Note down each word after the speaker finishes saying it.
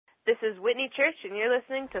This is Whitney Church, and you're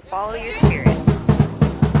listening to Follow Your Spirit.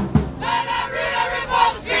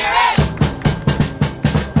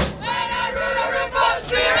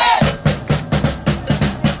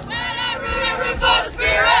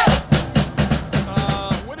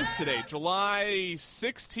 What is today? July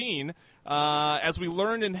 16. As we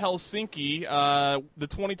learned in Helsinki, the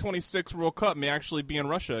 2026 World Cup may actually be in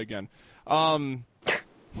Russia again.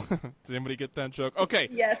 Did anybody get that joke? Okay.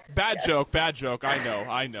 Yes. Bad joke.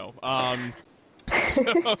 I know.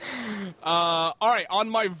 All right. On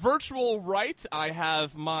my virtual right, I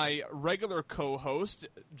have my regular co-host,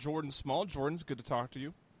 Jordan Small. Jordan, it's good to talk to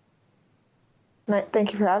you.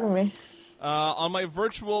 Thank you for having me. On my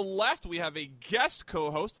virtual left, we have a guest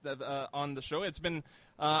co-host on the show. It's been,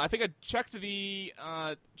 I think I checked the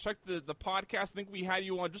podcast. I think we had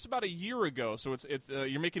you on just about a year ago. So it's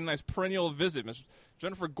you're making a nice perennial visit, Ms.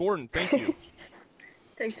 Jennifer Gordon. Thank you.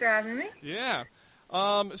 Thanks for having me. Yeah.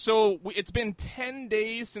 It's been 10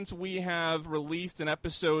 days since we have released an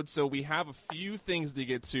episode, so we have a few things to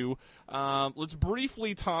get to. Let's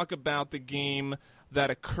briefly talk about the game that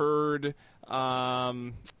occurred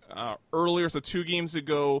earlier, so 2 games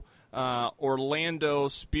ago. Orlando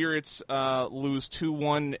Spirits lose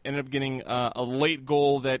 2-1, ended up getting a late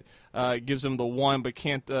goal that gives them the 1, but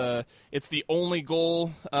can't. It's the only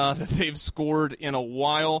goal that they've scored in a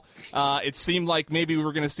while. It seemed like maybe we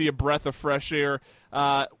were going to see a breath of fresh air.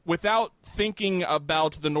 Without thinking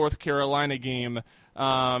about the North Carolina game,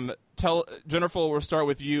 Jennifer, we'll start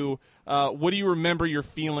with you. What do you remember your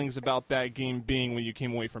feelings about that game being when you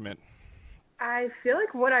came away from it? I feel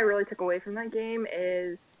like what I really took away from that game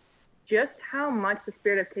is just how much the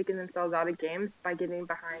Spirit have taken themselves out of games by getting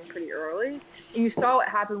behind pretty early. You saw what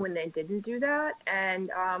happened when they didn't do that,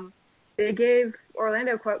 and they gave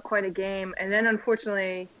Orlando quite a game. And then,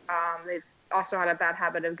 unfortunately, they've also had a bad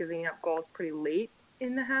habit of giving up goals pretty late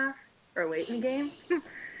in the half or late in the game.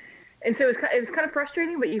 And so it was kind of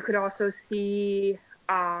frustrating, but you could also see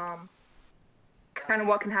kind of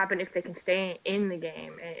what can happen if they can stay in the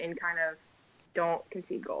game and kind of don't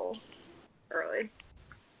concede goals early.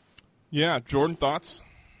 Yeah, Jordan, thoughts?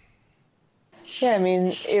 Yeah, I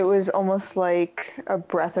mean, it was almost like a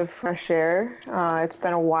breath of fresh air. It's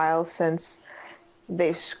been a while since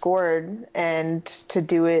they scored, and to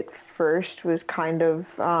do it first was kind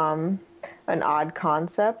of an odd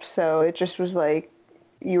concept. So it just was like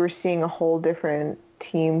you were seeing a whole different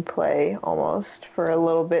team play almost for a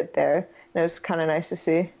little bit there. And it was kind of nice to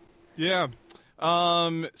see. Yeah.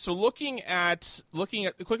 So looking at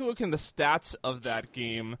quickly looking at the stats of that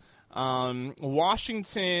game,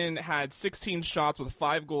 Washington had 16 shots with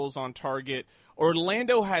 5 goals on target.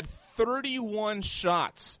 Orlando had 31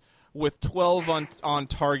 shots with 12 on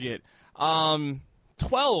target. 12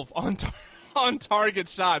 on target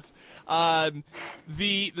shots. The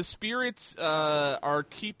Spirits are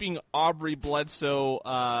keeping Aubrey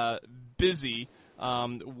Bledsoe busy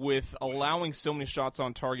with allowing so many shots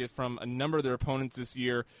on target from a number of their opponents this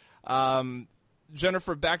year.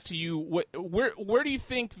 Jennifer, back to you. Where do you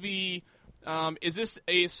think is this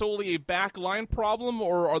solely a back line problem,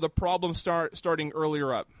 or are the problems starting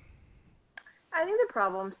earlier up? I think the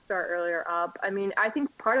problems start earlier up. I mean, I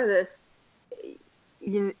think part of this,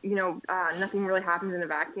 nothing really happens in a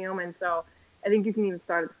vacuum, and so I think you can even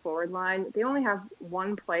start at the forward line. They only have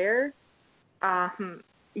one player, up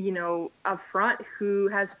front who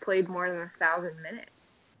has played more than 1,000 minutes.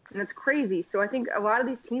 And that's crazy. So I think a lot of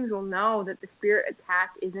these teams will know that the Spirit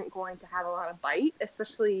attack isn't going to have a lot of bite,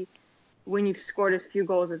 especially when you've scored as few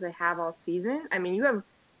goals as they have all season. I mean, you have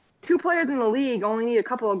 2 players in the league only need a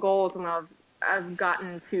couple of goals and I've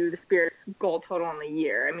gotten to the Spirit's goal total in the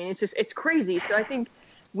year. I mean, it's crazy. So I think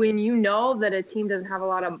when you know that a team doesn't have a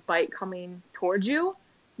lot of bite coming towards you,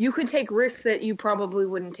 you could take risks that you probably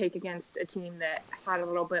wouldn't take against a team that had a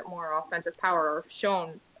little bit more offensive power or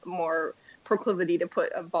shown more proclivity to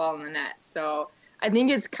put a ball in the net. So I think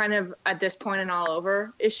it's kind of at this point an all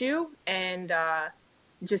over issue, and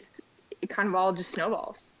it kind of all just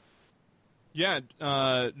snowballs. Yeah,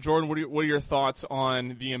 Jordan, what are your thoughts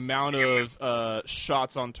on the amount of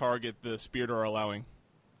shots on target the Spirit are allowing?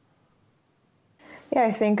 Yeah,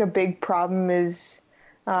 I think a big problem is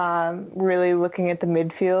really looking at the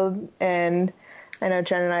midfield, and I know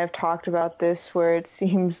Jen and I have talked about this where it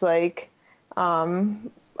seems like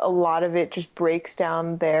a lot of it just breaks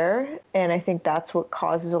down there, and I think that's what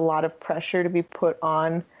causes a lot of pressure to be put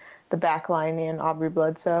on the back line and Aubrey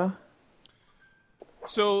Bledsoe.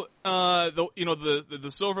 So, the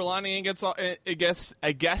silver lining, I guess,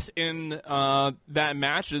 in that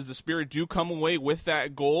match is the Spirit do come away with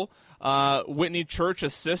that goal. Whitney Church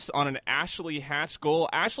assists on an Ashley Hatch goal.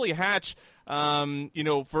 Ashley Hatch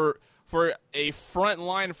For a front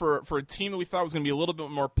line for a team that we thought was going to be a little bit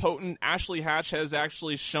more potent, Ashley Hatch has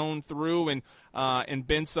actually shown through and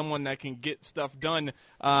been someone that can get stuff done.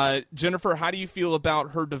 Jennifer, how do you feel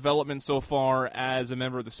about her development so far as a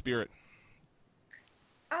member of the Spirit?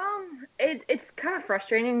 It's kind of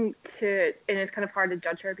frustrating and it's kind of hard to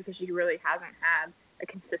judge her because she really hasn't had a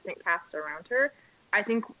consistent cast around her. I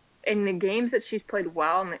think in the games that she's played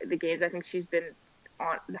well, and the games I think she's been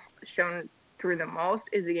shown through the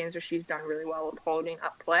most, is the games where she's done really well with holding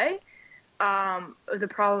up play. The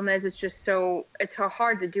problem is it's so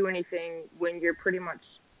hard to do anything when you're pretty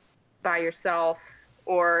much by yourself,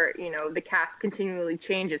 or the cast continually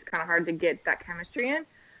changes. Kind of hard to get that chemistry in.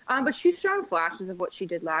 But she's shown flashes of what she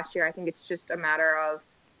did last year. I think it's just a matter of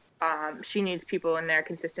she needs people in there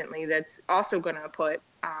consistently that's also going to put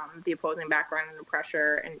the opposing backline under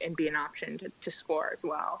pressure and be an option to score as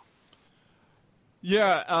well.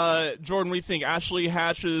 Yeah, Jordan, what do you think? Ashley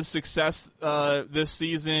Hatch's success this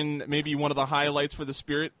season, maybe one of the highlights for the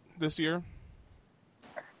Spirit this year?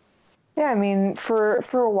 Yeah, I mean, for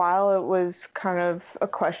a while it was kind of a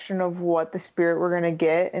question of what the Spirit were going to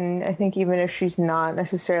get, and I think even if she's not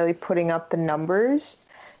necessarily putting up the numbers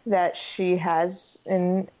that she has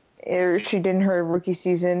she did in her rookie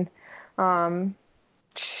season,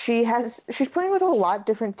 she's playing with a lot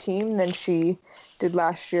different team than she did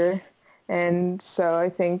last year, and so I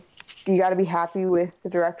think you got to be happy with the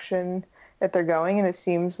direction that they're going, and it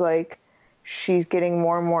seems like she's getting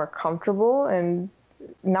more and more comfortable and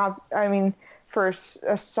for a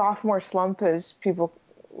sophomore slump, as people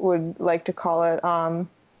would like to call it,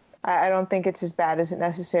 I don't think it's as bad as it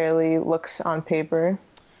necessarily looks on paper.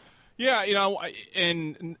 Yeah,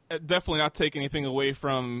 and definitely not take anything away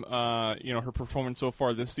from her performance so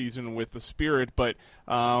far this season with the Spirit, but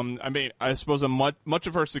I suppose much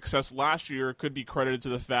of her success last year could be credited to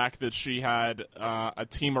the fact that she had a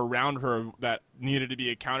team around her that needed to be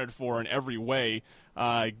accounted for in every way,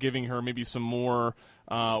 giving her maybe some more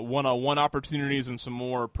one-on-one opportunities and some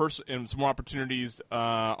more opportunities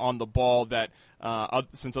on the ball that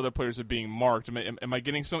since other players are being marked. Am I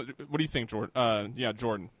getting some? What do you think, Jordan?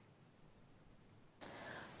 Jordan.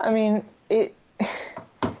 I mean,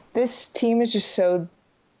 this team is just so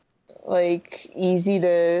easy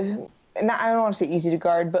to. I don't want to say easy to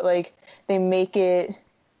guard, but they make it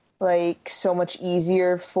so much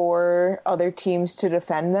easier for other teams to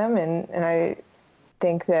defend them, and I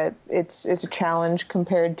think that it's a challenge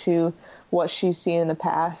compared to what she's seen in the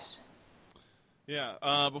past.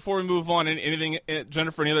 Yeah. Before we move on, anything,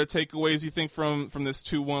 Jennifer? Any other takeaways you think from this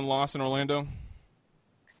 2-1 loss in Orlando?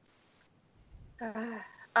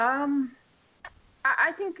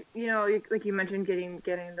 I think like you mentioned, getting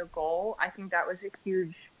the goal. I think that was a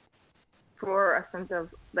huge for a sense of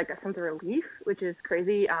relief, which is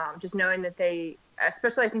crazy. Just knowing that they,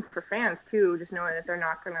 especially I think for fans too, just knowing that they're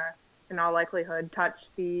not gonna, in all likelihood, touch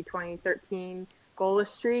the 2013 goalless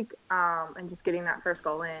streak, and just getting that first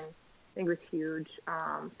goal in, I think was huge.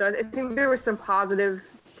 So I think there was some positives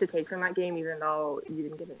to take from that game, even though you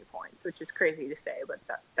didn't get any points, which is crazy to say, but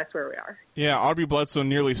that's where we are. Yeah, Aubrey Bledsoe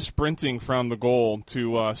nearly sprinting from the goal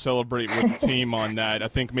to celebrate with the team on that, I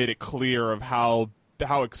think made it clear of how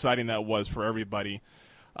exciting that was for everybody.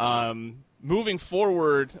 Moving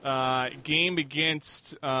forward, game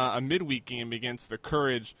against a midweek game against the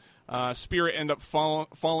Courage, Spirit end up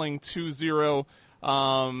falling 2-0.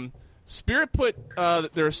 Spirit put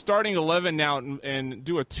their starting 11 out and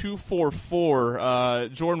do a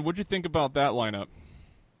 2-4-4. Jordan, what'd you think about that lineup?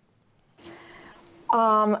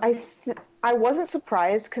 I wasn't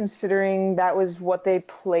surprised, considering that was what they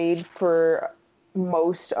played for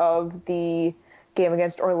most of the game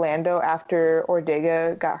against Orlando after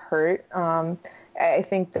Ortega got hurt. I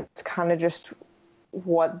think that's kind of just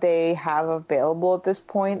what they have available at this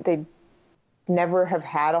point. They never have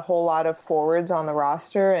had a whole lot of forwards on the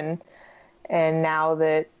roster, and now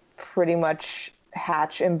that pretty much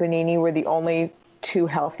Hatch and Bonini were the only two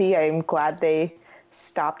healthy, I'm glad they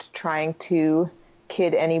stopped trying to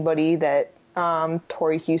kid anybody that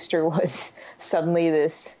Tori Huster was suddenly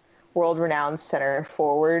this world-renowned center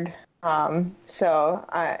forward. So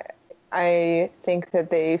I think that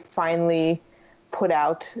they finally put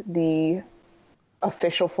out the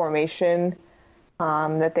official formation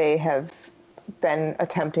that they have been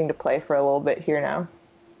attempting to play for a little bit here now.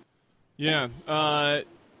 Yeah.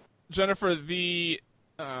 Jennifer,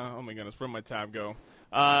 oh my goodness, where'd my tab go?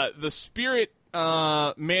 The Spirit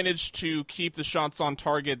managed to keep the shots on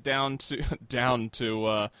target down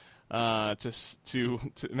to I guess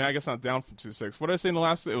not down from 2-6. What did I say in the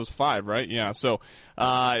last? It was 5, right? Yeah. So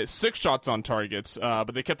 6 shots on target,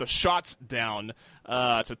 but they kept the shots down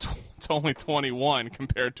to only 21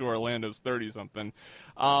 compared to Orlando's 30 something.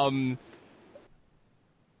 I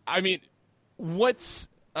mean, what's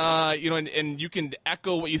and you can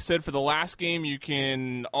echo what you said for the last game. You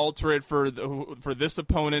can alter it for this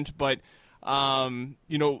opponent, but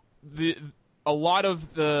a lot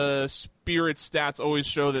of the Spirit stats always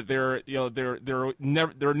show that they're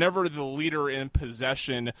never the leader in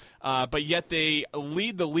possession, but yet they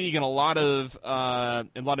lead the league in a lot of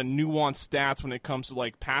nuanced stats when it comes to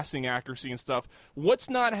like passing accuracy and stuff. What's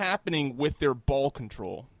not happening with their ball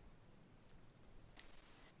control?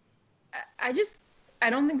 I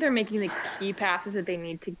don't think they're making the key passes that they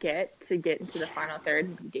need to get into the final third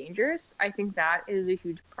and be dangerous. I think that is a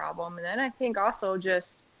huge problem. And then I think also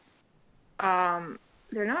just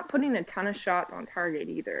they're not putting a ton of shots on target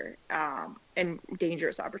either, and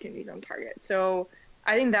dangerous opportunities on target. So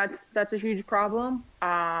I think that's a huge problem.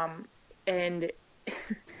 And it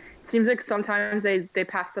seems like sometimes they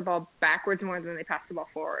pass the ball backwards more than they pass the ball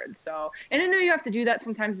forward. So, and I know you have to do that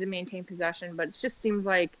sometimes to maintain possession, but it just seems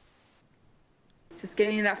like just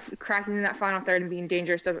cracking in that final third and being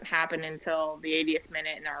dangerous doesn't happen until the 80th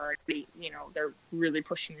minute, and they're already, they're really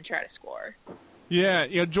pushing to try to score.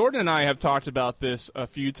 Yeah, Jordan and I have talked about this a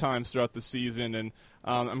few times throughout the season, and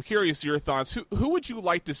I'm curious your thoughts. Who would you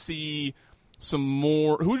like to see some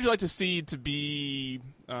more? Who would you like to see to be,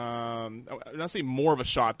 not say more of a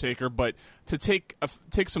shot taker, but to take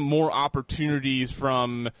some more opportunities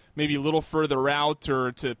from maybe a little further out,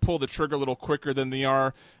 or to pull the trigger a little quicker than they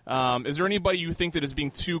are? Is there anybody you think that is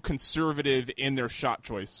being too conservative in their shot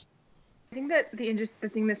choice? I think that the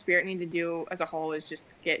thing the Spirit need to do as a whole is just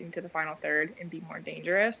get into the final third and be more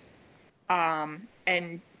dangerous.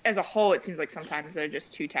 And as a whole, it seems like sometimes they're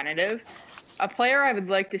just too tentative. A player I would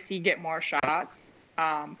like to see get more shots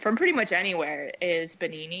from pretty much anywhere is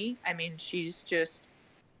Bonini. I mean, she's just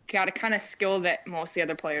got a kind of skill that most of the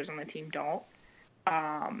other players on the team don't.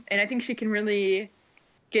 And I think she can really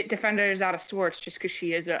get defenders out of sorts just because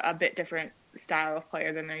she is a bit different style of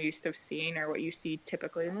player than they're used to seeing or what you see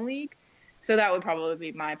typically in the league. So that would probably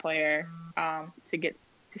be my player to get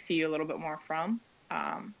to see a little bit more from.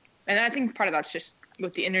 And I think part of that's just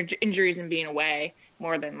with the injuries and being away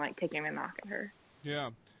more than like taking a knock at her. Yeah.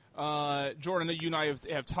 Jordan, I know you and I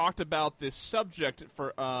have talked about this subject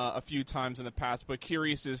for a few times in the past, but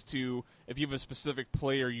curious as to if you have a specific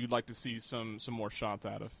player you'd like to see some more shots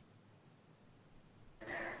out of.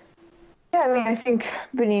 Yeah, I mean, I think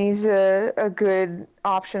Bonini's a good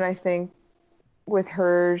option, I think. With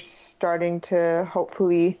her starting to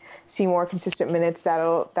hopefully see more consistent minutes,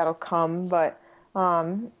 that'll come. But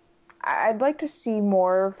I'd like to see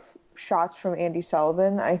more shots from Andi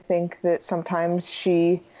Sullivan. I think that sometimes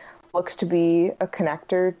she looks to be a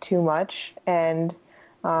connector too much and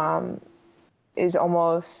is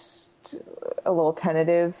almost a little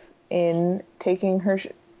tentative in taking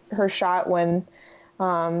her shot when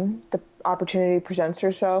the opportunity presents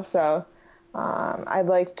herself. So. I'd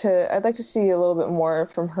like to see a little bit more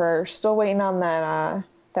from her. Still waiting on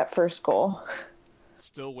that first goal.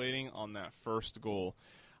 Still waiting on that first goal.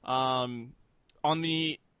 On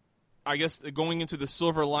the, I guess going into the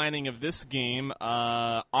silver lining of this game,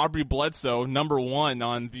 Aubrey Bledsoe, number 1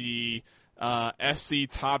 on the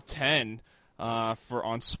SC top 10 on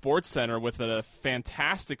SportsCenter with a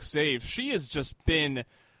fantastic save. She has just been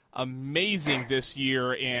amazing this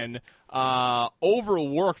year, and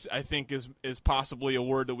overworked, I think, is possibly a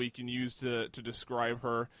word that we can use to describe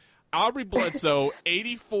her. Aubrey Bledsoe,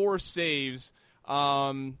 84 saves.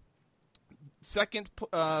 Second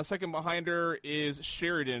behind her is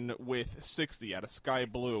Sheridan with 60 out of Sky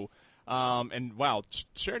Blue. And wow,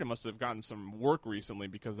 Sheridan must have gotten some work recently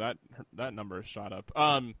because that number has shot up.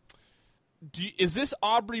 Is this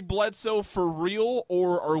Aubrey Bledsoe for real,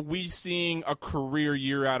 or are we seeing a career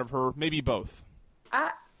year out of her? Maybe both.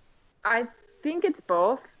 I think it's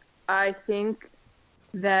both. I think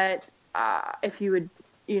that if you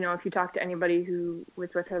talk to anybody who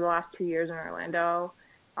was with her the last 2 years in Orlando,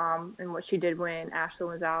 and what she did when Ashlyn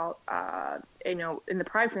was out, and the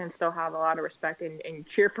Pride fans still have a lot of respect and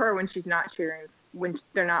cheer for her when she's not cheering, when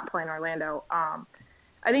they're not playing Orlando.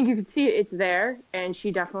 I think you could see it's there, and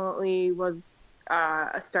she definitely was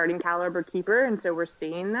a starting caliber keeper, and so we're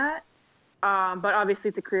seeing that. But obviously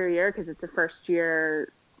it's a career year because it's a first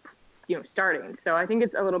year, starting. So I think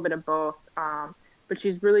it's a little bit of both. But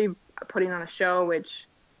she's really putting on a show, which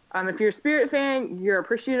if you're a Spirit fan, you're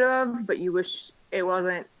appreciative of, but you wish it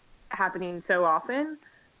wasn't happening so often.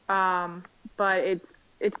 But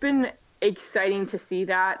it's been exciting to see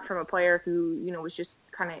that from a player who, was just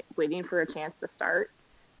kind of waiting for a chance to start.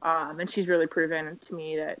 And she's really proven to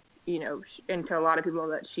me that, and to a lot of people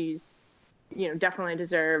that she's, definitely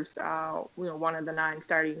deserves, one of the 9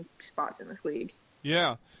 starting spots in this league.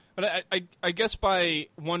 Yeah. But I guess by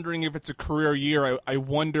wondering if it's a career year, I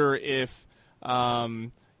wonder if,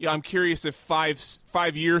 I'm curious if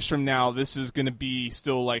 5 years from now this is going to be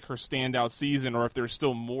still like her standout season, or if there's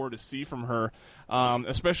still more to see from her,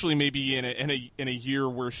 especially maybe in a year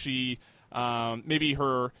where she maybe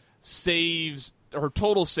her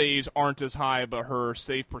total saves aren't as high, but her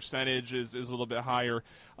save percentage is a little bit higher.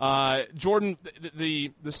 Jordan,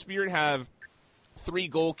 the Spirit have 3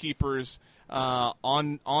 goalkeepers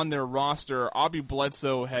on their roster. Aubrey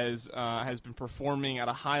Bledsoe has been performing at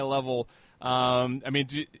a high level.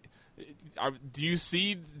 Do you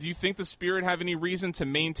think the Spirit have any reason to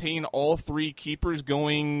maintain all 3 keepers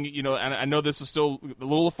going? And I know this is still a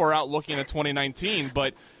little far out looking at 2019,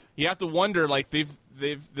 but you have to wonder, like,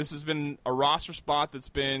 this has been a roster spot that's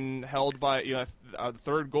been held by a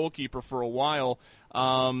third goalkeeper for a while.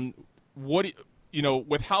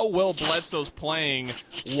 With how well Bledsoe's playing,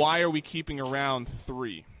 why are we keeping around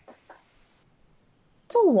 3?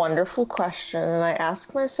 It's a wonderful question, and I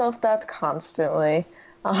ask myself that constantly.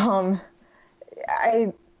 I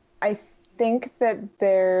think that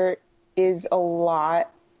there is a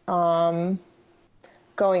lot going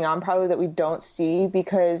on probably that we don't see,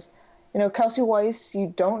 because Kelsey Weiss,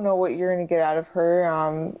 you don't know what you're going to get out of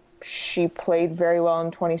her. She played very well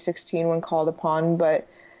in 2016 when called upon, but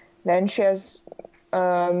then she has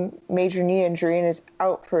major knee injury and is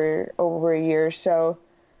out for over a year. So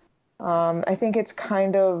I think it's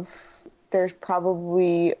kind of, there's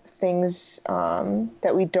probably things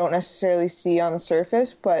that we don't necessarily see on the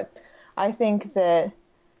surface, but I think that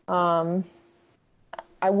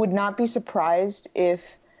I would not be surprised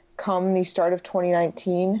if come the start of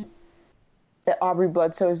 2019 that Aubrey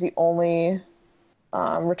Bledsoe is the only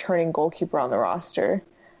returning goalkeeper on the roster.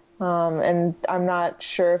 And I'm not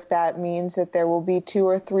sure if that means that there will be 2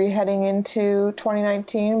 or 3 heading into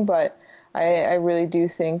 2019, but I really do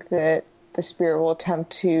think that the Spirit will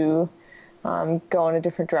attempt to go in a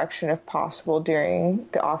different direction if possible during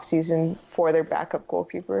the offseason for their backup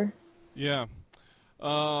goalkeeper. Yeah.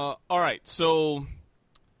 All right. So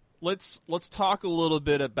let's talk a little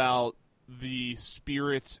bit about the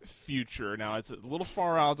Spirit's future. Now, it's a little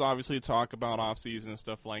far out, obviously, to talk about offseason and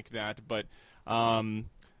stuff like that, but I'm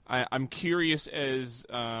curious as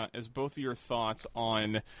both of your thoughts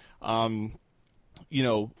on,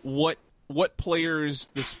 what players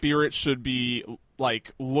the Spirit should be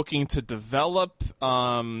like looking to develop,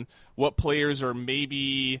 what players are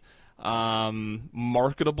maybe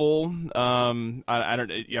marketable. I don't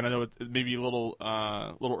know. It may be a little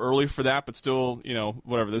early for that, but still,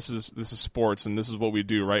 whatever. This is sports, and this is what we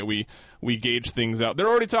do, right? We gauge things out. They're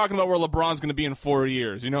already talking about where LeBron's going to be in 4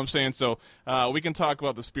 years. You know what I'm saying? So we can talk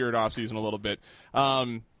about the Spirit offseason a little bit.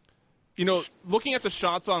 Looking at the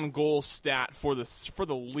shots on goal stat for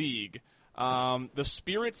the league, the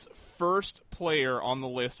Spirit's first player on the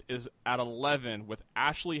list is at 11 with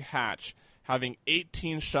Ashley Hatch, having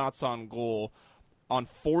 18 shots on goal on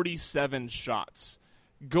 47 shots.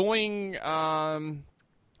 Going, I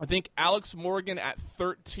think Alex Morgan at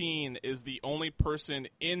 13 is the only person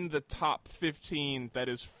in the top 15 that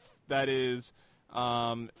is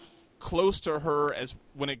close to her as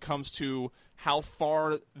when it comes to how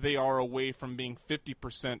far they are away from being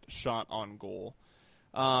 50% shot on goal.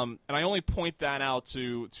 And I only point that out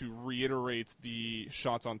to reiterate the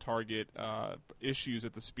shots on target issues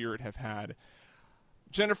that the Spirit have had.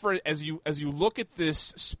 Jennifer, as you look at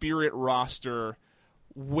this Spirit roster,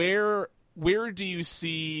 where do you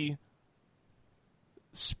see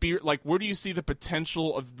Spirit, like, where do you see the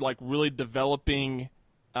potential of like really developing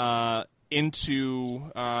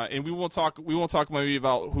into and we won't talk maybe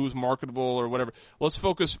about who's marketable or whatever. Let's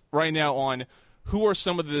focus right now on who are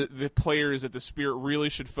some of the players that the Spirit really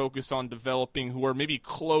should focus on developing, who are maybe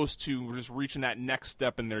close to just reaching that next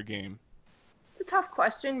step in their game? It's a tough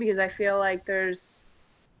question because I feel like there's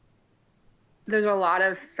a lot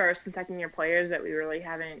of first and second year players that we really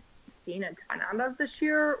haven't seen a ton out of this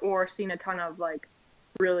year, or seen a ton of like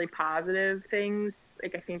really positive things.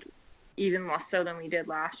 Like, I think even less so than we did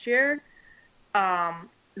last year,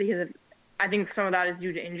 because I think some of that is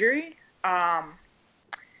due to injury.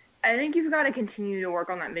 I think you've got to continue to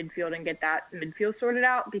work on that midfield and get that midfield sorted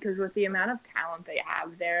out, because with the amount of talent they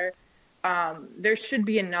have there, there should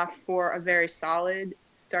be enough for a very solid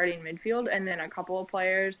starting midfield, and then a couple of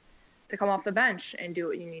players to come off the bench and do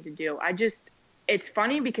what you need to do. It's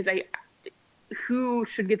funny because who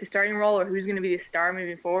should get the starting role or who's going to be the star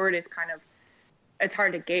moving forward is it's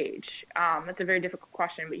hard to gauge. That's a very difficult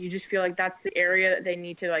question, but you just feel like that's the area that they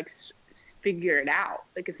need to like figure it out.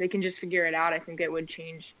 Like if they can just figure it out, I think it would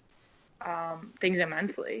change things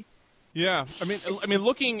immensely. Yeah, I mean,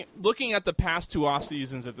 looking at the past 2 off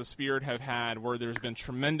seasons that the Spirit have had, where there's been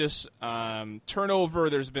tremendous turnover,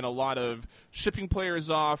 there's been a lot of shipping players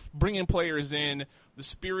off, bringing players in. The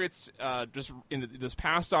Spirits just in this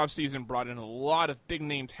past off season brought in a lot of big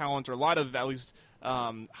name talent, or a lot of at least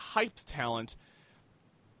hyped talent.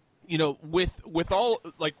 You know, with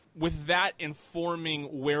that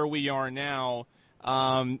informing where we are now,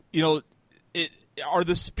 you know. Are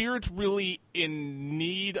the Spirits really in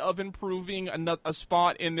need of improving a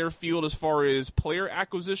spot in their field as far as player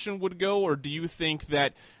acquisition would go, or do you think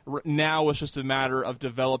that now it's just a matter of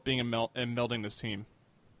developing and melding this team?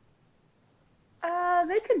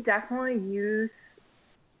 They could definitely use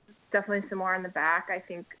some more in the back. I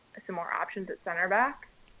think some more options at center back,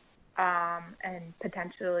 and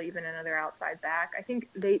potentially even another outside back. I think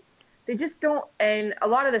they just don't, and a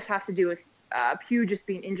lot of this has to do with Pugh just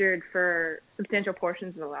being injured for substantial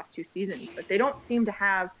portions of the last 2 seasons, but they don't seem to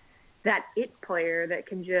have that it player that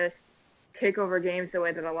can just take over games the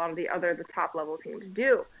way that a lot of the top level teams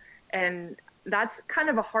do. And that's kind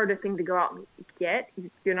of a harder thing to go out and get.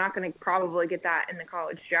 You're not going to probably get that in the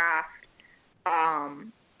college draft.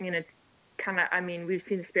 And it's kind of, I mean, we've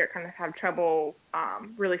seen the Spirit kind of have trouble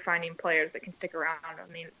really finding players that can stick around.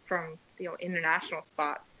 I mean, from, you know, international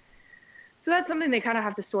spots. So that's something they kind of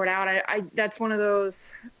have to sort out. That's one of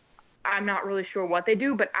those, I'm not really sure what they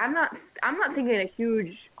do, but I'm not thinking a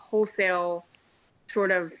huge wholesale sort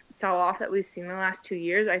of sell off that we've seen in the last 2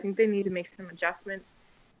 years. I think they need to make some adjustments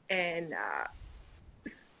and,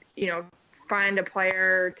 you know, find a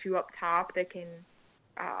player or 2 up top that can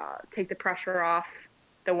take the pressure off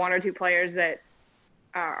the 1 or 2 players that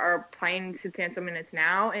are playing substantial minutes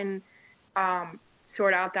now, and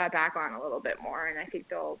sort out that back line a little bit more, and I think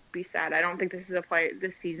they'll be set. I don't think this is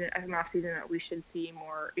an off season that we should see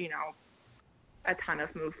more, you know, a ton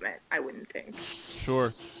of movement. I wouldn't think.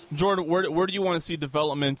 Sure. Jordan, where do you want to see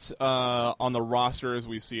development on the roster as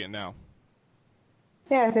we see it now?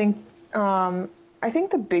 Yeah, I think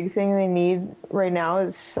the big thing they need right now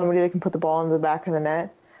is somebody that can put the ball into the back of the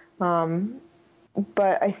net.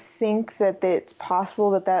 But I think that it's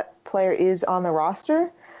possible that player is on the roster.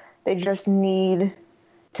 They just need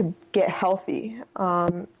to get healthy.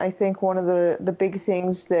 I think one of the big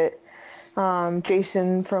things that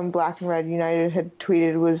Jason from Black and Red United had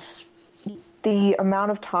tweeted was the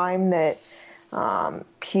amount of time that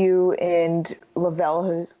Pugh and Lavelle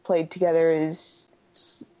have played together is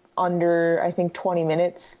under, I think, 20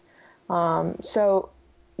 minutes. So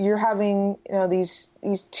you're having, you know, these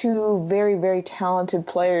 2 very, very talented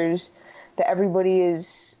players that everybody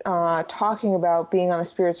is talking about being on the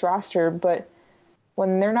Spirits roster, but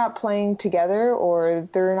when they're not playing together or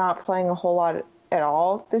they're not playing a whole lot at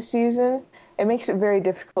all this season, it makes it very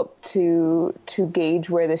difficult to gauge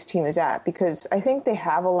where this team is at, because I think they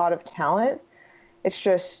have a lot of talent. It's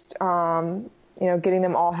just, you know, getting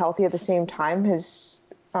them all healthy at the same time has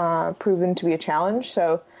proven to be a challenge.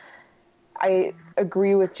 So I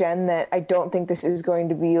agree with Jen that I don't think this is going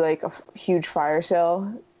to be like a huge fire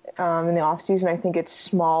sale in the offseason. I think it's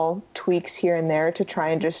small tweaks here and there to try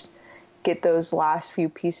and just get those last few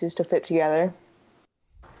pieces to fit together.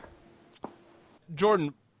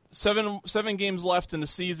 Jordan, seven games left in the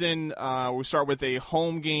season. We start with a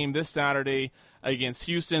home game this Saturday against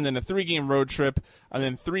Houston, then a 3-game road trip, and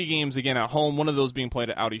then 3 games again at home, one of those being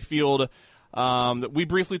played at Audi Field. We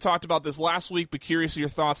briefly talked about this last week, but curious of your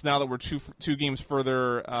thoughts now that we're two games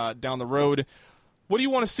further down the road. What do you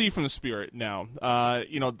want to see from the Spirit now?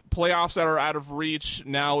 You know, playoffs that are out of reach.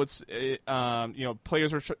 Now it's, you know,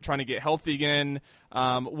 players are trying to get healthy again.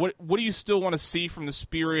 What do you still want to see from the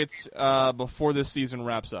Spirits before this season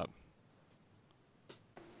wraps up?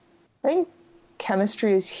 I think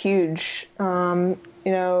chemistry is huge. You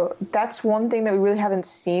know, that's one thing that we really haven't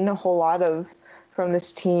seen a whole lot of from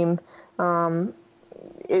this team.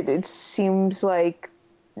 It seems like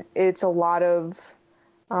it's a lot of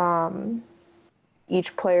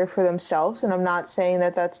each player for themselves, and I'm not saying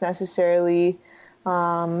that that's necessarily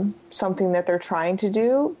something that they're trying to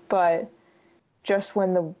do, but just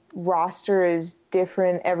when the roster is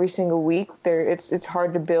different every single week, it's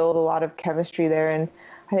hard to build a lot of chemistry there, and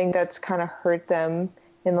I think that's kind of hurt them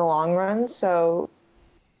in the long run. So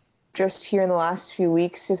just here in the last few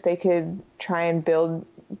weeks, if they could try and build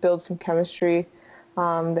some chemistry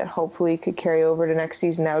that hopefully could carry over to next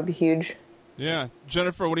season, that would be huge. Yeah,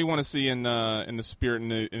 Jennifer, what do you want to see in the Spirit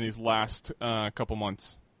in these last couple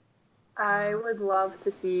months? I would love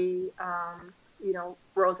to see,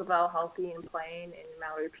 Roosevelt healthy and playing, and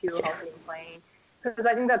Mallory Pugh healthy and playing, because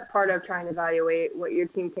I think that's part of trying to evaluate what your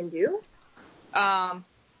team can do.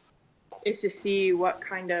 Is to see what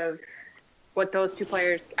those two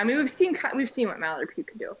players. I mean, we've seen what Mallory Pugh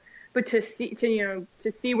can do, but to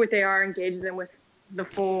see what they are, engage them with the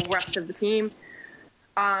full rest of the team.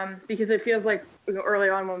 Because it feels like early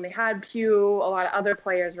on when they had Pugh, a lot of other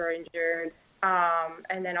players were injured.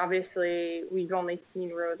 And then obviously we've only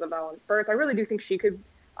seen Roosevelt in spurts. I really do think she could.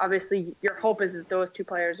 Obviously, your hope is that those two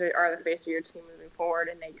players are the face of your team moving forward,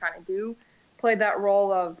 and they kind of do play that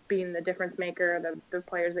role of being the difference maker, the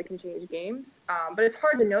players that can change games. But it's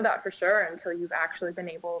hard to know that for sure until you've actually been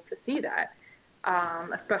able to see that.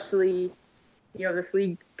 Especially, this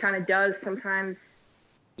league kind of does sometimes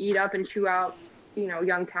eat up and chew out,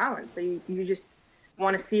 young talent. So you just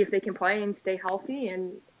want to see if they can play and stay healthy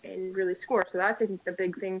and really score. So that's, I think, the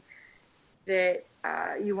big thing that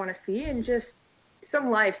you want to see, and just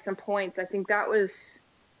some life, some points. I think that was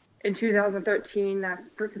in 2013, that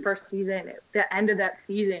first season, the end of that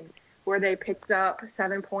season where they picked up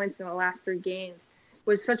 7 points in the last 3 games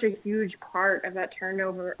was such a huge part of that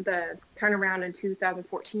the turnaround in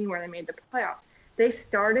 2014 where they made the playoffs. They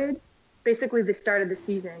started the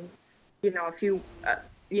season,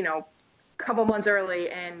 couple months early,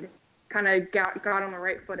 and kind of got on the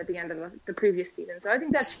right foot at the end of the previous season. So I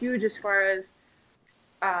think that's huge as far as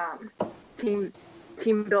team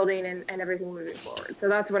building and everything moving forward. So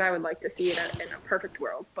that's what I would like to see in a perfect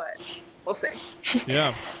world, but we'll see.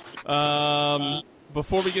 Yeah.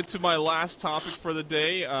 Before we get to my last topic for the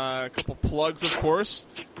day, a couple plugs, of course.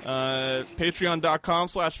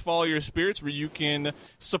 Patreon.com/followyourspirits, where you can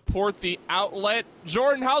support the outlet.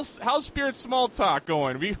 Jordan, how's Spirit Small Talk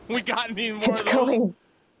going? We got any more of those? It's going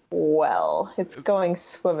well. It's going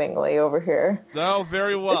swimmingly over here. Oh,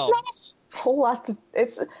 very well. It's not a whole lot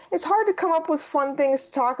it's hard to come up with fun things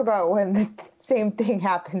to talk about when the same thing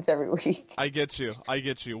happens every week. I get you.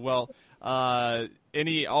 Well, all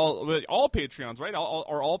Patreons, right?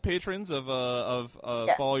 All patrons of Yeah.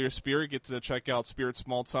 Follow Your Spirit get to check out Spirit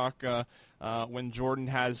Small Talk when Jordan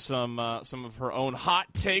has some of her own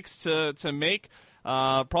hot takes to make.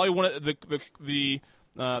 Probably one of the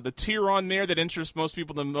tier on there that interests most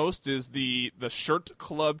people the most is the shirt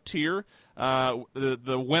club tier.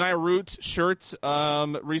 The When I Root shirt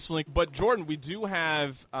recently. But Jordan, we do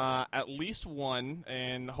have at least one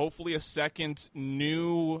and hopefully a second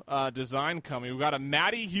new design coming. We've got a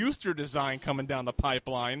Maddie Huster design coming down the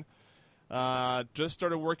pipeline. Just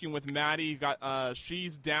started working with Maddie.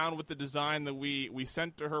 She's down with the design that we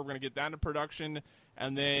sent to her. We're going to get that into production,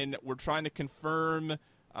 and then we're trying to confirm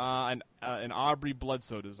an Aubrey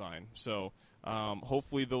Bledsoe design. So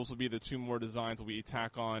hopefully those will be the 2 more designs that we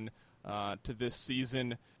tack on to this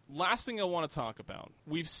season. Last thing I want to talk about.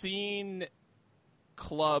 We've seen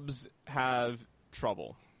clubs have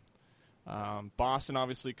trouble. Boston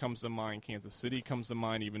obviously comes to mind. Kansas City comes to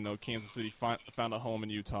mind, even though Kansas City found a home in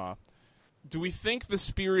Utah. Do we think the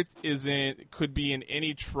Spirit could be in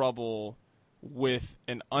any trouble with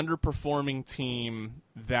an underperforming team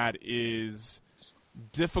that is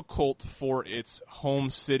difficult for its home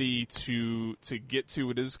city to get to?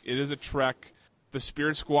 It is a trek. The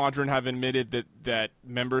Spirit Squadron have admitted that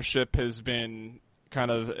membership has been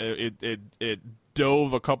kind of it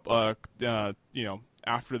dove a couple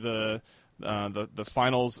after the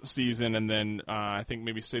finals season, and then I think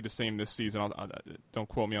maybe stayed the same this season. Don't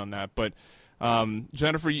quote me on that, but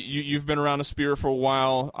Jennifer, you've been around the Spirit for a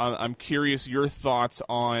while. I'm curious your thoughts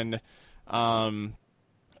on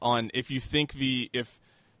if you think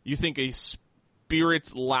a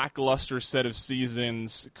Spirit's lackluster set of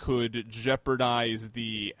seasons could jeopardize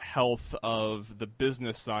the health of the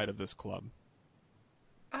business side of this club.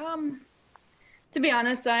 To be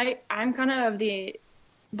honest, I'm kind of the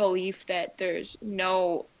belief that there's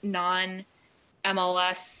no non-MLS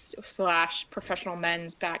 / professional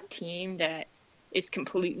men's back team that is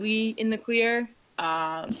completely in the clear.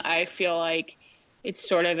 I feel like it's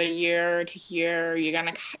sort of a year to year. You kind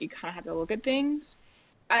of have to look at things.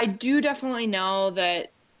 I do definitely know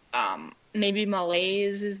that maybe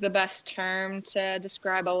malaise is the best term to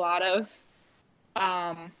describe a lot of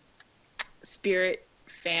Spirit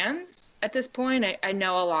fans at this point. I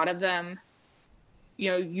know a lot of them,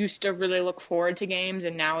 used to really look forward to games,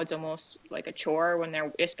 and now it's almost like a chore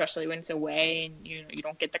especially when it's away and you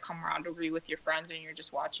don't get the camaraderie with your friends and you're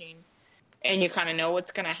just watching and you kind of know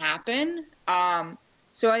what's going to happen.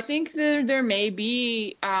 So I think there may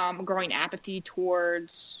be growing apathy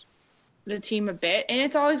towards the team a bit, and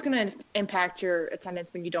it's always going to impact your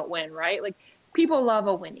attendance when you don't win, right? Like, people love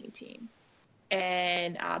a winning team.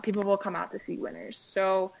 and people will come out to see winners.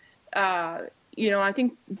 So, I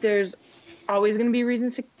think there's always going to be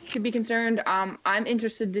reasons to be concerned. I'm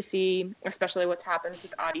interested to see, especially what's happened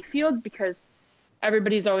with Audi Field, because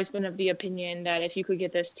everybody's always been of the opinion that if you could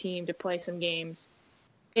get this team to play some games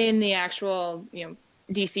in the actual,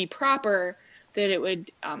 DC proper, that it would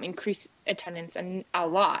increase attendance and a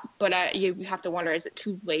lot. But you have to wonder, is it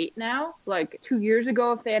too late now? Like 2 years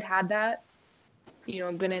ago, if they had that,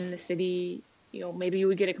 been in the city, maybe you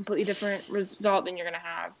would get a completely different result than you're going to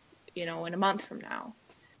have, in a month from now.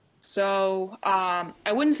 So I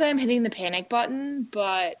wouldn't say I'm hitting the panic button,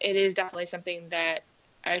 but it is definitely something that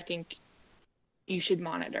I think you should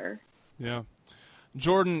monitor. Yeah.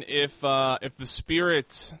 Jordan, if the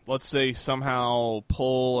Spirit, let's say, somehow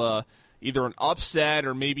pull either an upset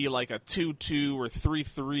or maybe like a 2-2 or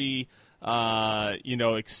 3-3,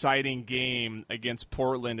 exciting game against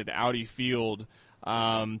Portland at Audi Field,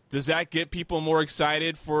 does that get people more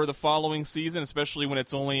excited for the following season, especially when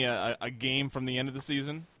it's only a game from the end of the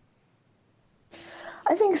season?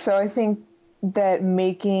 I think so. I think that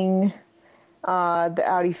making the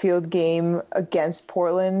Audi Field game against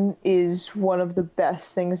Portland is one of the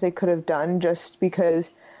best things they could have done, just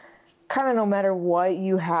because kind of no matter what,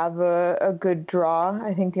 you have a good draw.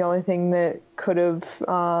 I think the only thing that could have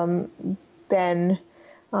been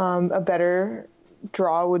a better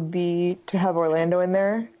draw would be to have Orlando in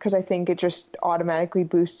there, because I think it just automatically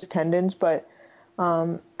boosts attendance. But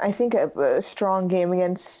I think a strong game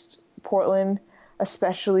against Portland,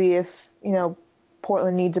 especially if,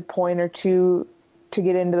 Portland needs a point or two to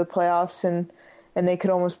get into the playoffs, and they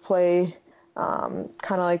could almost play kind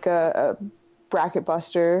of like a bracket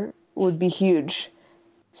buster, would be huge.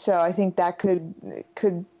 So I think that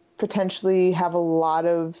could potentially have a lot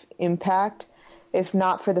of impact, if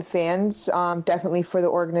not for the fans, definitely for the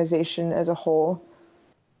organization as a whole.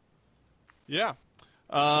 Yeah.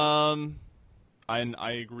 I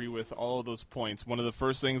agree with all of those points. One of the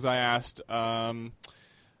first things I asked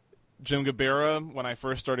Jim Gabarra when I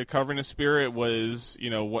first started covering the Spirit was,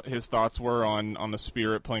 what his thoughts were on the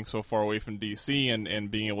Spirit playing so far away from DC and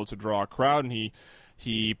being able to draw a crowd, and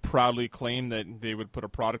he proudly claimed that they would put a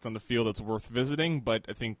product on the field that's worth visiting. But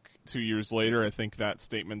I think 2 years later, I think that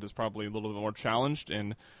statement is probably a little bit more challenged.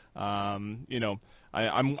 And I'm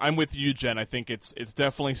with you, Jen. I think it's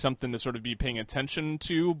definitely something to sort of be paying attention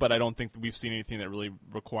to, but I don't think that we've seen anything that really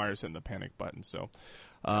requires hitting the panic button. So,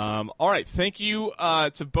 all right. Thank you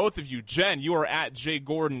to both of you. Jen, you are at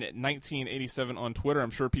jgordon1987 on Twitter. I'm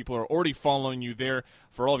sure people are already following you there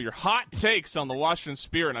for all of your hot takes on the Washington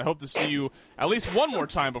Spirit, and I hope to see you at least one more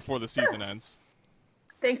time before the season ends.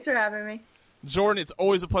 Thanks for having me. Jordan, it's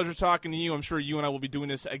always a pleasure talking to you. I'm sure you and I will be doing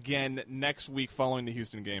this again next week following the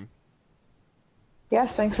Houston game.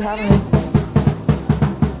 Yes, thanks for having me.